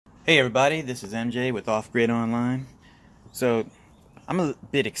Hey everybody, this is MJ with Off Grid Online. So I'm a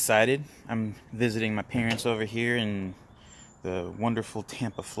bit excited. I'm visiting my parents over here in the wonderful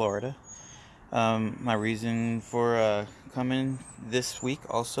Tampa, Florida. My reason for coming this week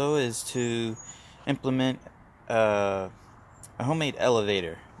also is to implement a homemade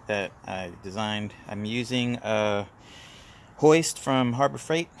elevator that I designed. I'm using a hoist from Harbor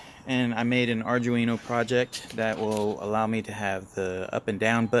Freight, and I made an Arduino project that will allow me to have the up and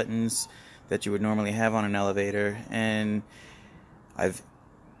down buttons that you would normally have on an elevator, and I've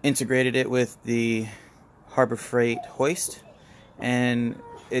integrated it with the Harbor Freight hoist, and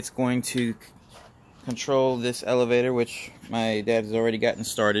it's going to control this elevator, which my dad has already gotten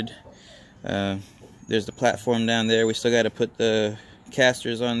started. There's the platform down there. We still got to put the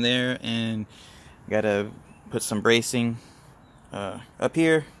casters on there, and got to put some bracing up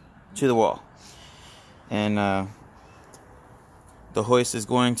here to the wall, and the hoist is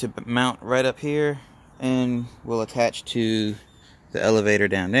going to mount right up here and will attach to the elevator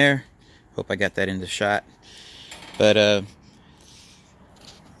down there. Hope I got that into shot, but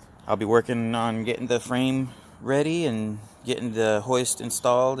I'll be working on getting the frame ready and getting the hoist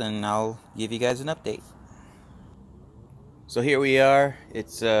installed, and I'll give you guys an update. So here we are.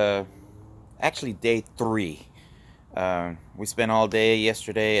 It's actually day 3. We spent all day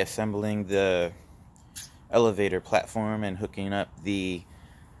yesterday assembling the elevator platform and hooking up the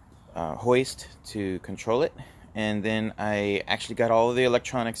hoist to control it, and then I actually got all of the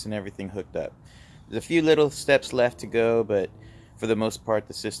electronics and everything hooked up. There's a few little steps left to go, but for the most part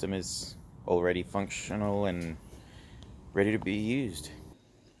the system is already functional and ready to be used.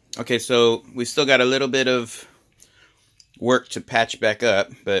 Okay, so we still got a little bit of work to patch back up,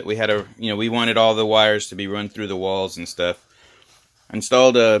 but we had we wanted all the wires to be run through the walls and stuff.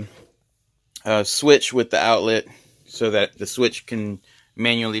 Installed a switch with the outlet so that the switch can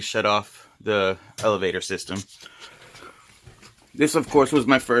manually shut off the elevator system. This of course was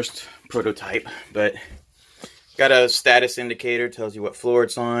my first prototype, but got a status indicator, tells you what floor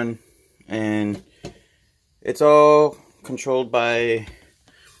it's on, and it's all controlled by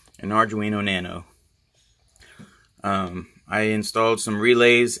an Arduino Nano. I installed some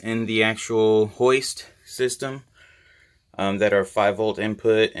relays in the actual hoist system that are 5-volt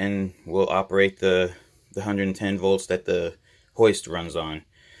input and will operate the 110 volts that the hoist runs on.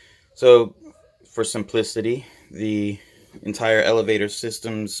 So for simplicity, the entire elevator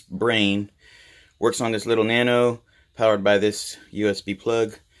system's brain works on this little Nano powered by this USB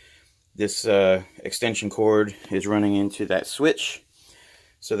plug. This extension cord is running into that switch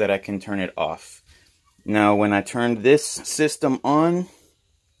so that I can turn it off. Now, when I turn this system on,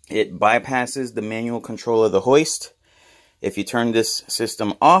 it bypasses the manual control of the hoist. If you turn this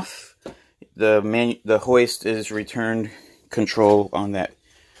system off, the hoist is returned control on that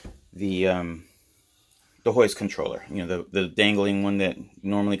the hoist controller, the dangling one that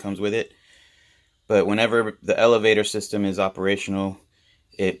normally comes with it. But whenever the elevator system is operational,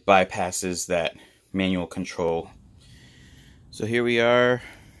 it bypasses that manual control. So here we are.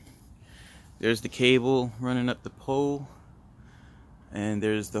 There's the cable running up the pole, and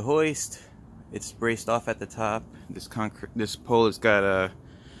there's the hoist. It's braced off at the top. This pole has got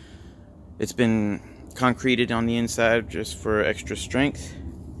it's been concreted on the inside just for extra strength.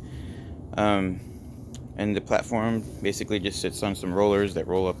 And the platform basically just sits on some rollers that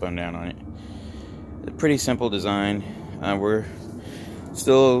roll up and down on it. A pretty simple design. We're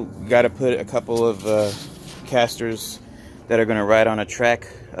still got to put a couple of casters that are going to ride on a track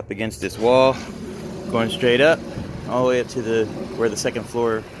up against this wall, going straight up all the way up to where the second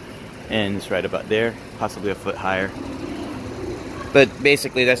floor ends, right about there, possibly a foot higher. But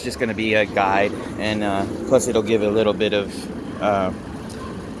basically that's just going to be a guide, and plus it'll give it a little bit of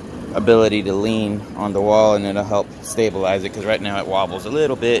ability to lean on the wall, and it'll help stabilize it, because right now it wobbles a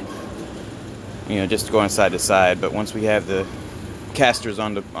little bit, just going side to side. But once we have the casters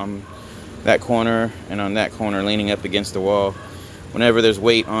on that corner and on that corner leaning up against the wall, whenever there's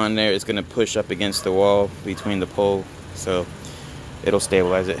weight on there, it's going to push up against the wall between the pole, so it'll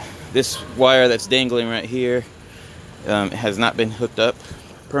stabilize it. This wire that's dangling right here has not been hooked up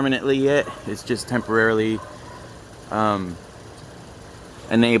permanently yet. It's just temporarily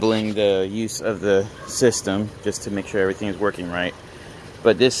enabling the use of the system, just to make sure everything is working right.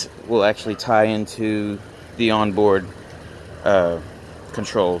 But this will actually tie into the onboard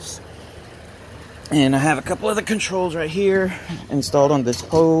controls. And I have a couple of the controls right here installed on this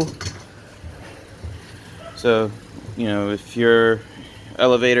pole. So, if your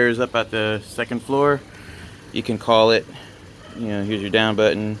elevator is up at the second floor, you can call it. Here's your down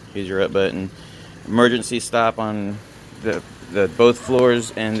button, here's your up button. Emergency stop on the both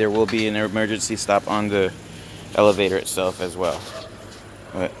floors, and there will be an emergency stop on the elevator itself as well.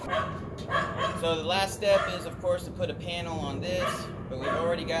 But, so the last step is, of course, to put a panel on this, but we've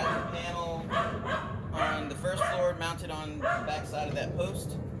already got the panel on the first floor mounted on the back side of that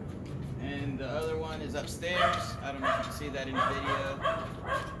post, and the other one is upstairs. I don't know if you can see that in the video,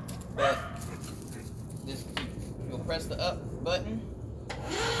 but this, you'll press the up button,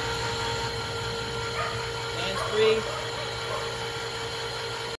 hands free.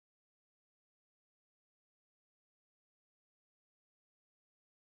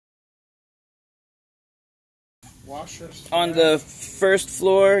 Washers. On the first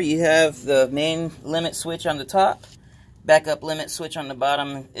floor, you have the main limit switch on the top, backup limit switch on the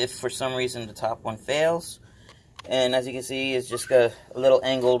bottom if for some reason the top one fails. And as you can see, it's just a little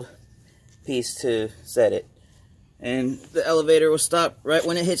angled piece to set it. And the elevator will stop right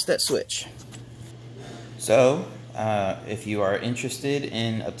when it hits that switch. So, if you are interested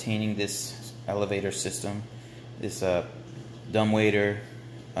in obtaining this elevator system, this Dumbwaiter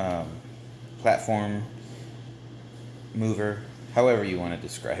platform mover, however you want to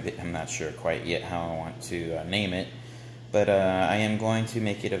describe it, I'm not sure quite yet how I want to name it, but I am going to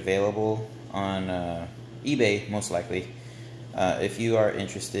make it available on eBay, most likely. If you are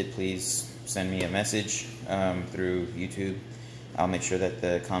interested, please send me a message through YouTube. I'll make sure that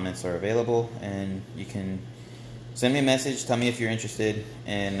the comments are available, and you can send me a message, tell me if you're interested,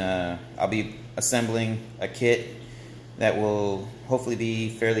 and I'll be assembling a kit that will hopefully be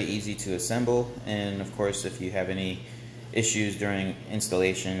fairly easy to assemble. And of course, if you have any issues during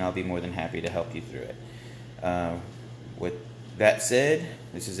installation, I'll be more than happy to help you through it. With that said,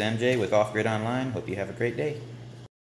 this is MJ with Off Grid Online. Hope you have a great day.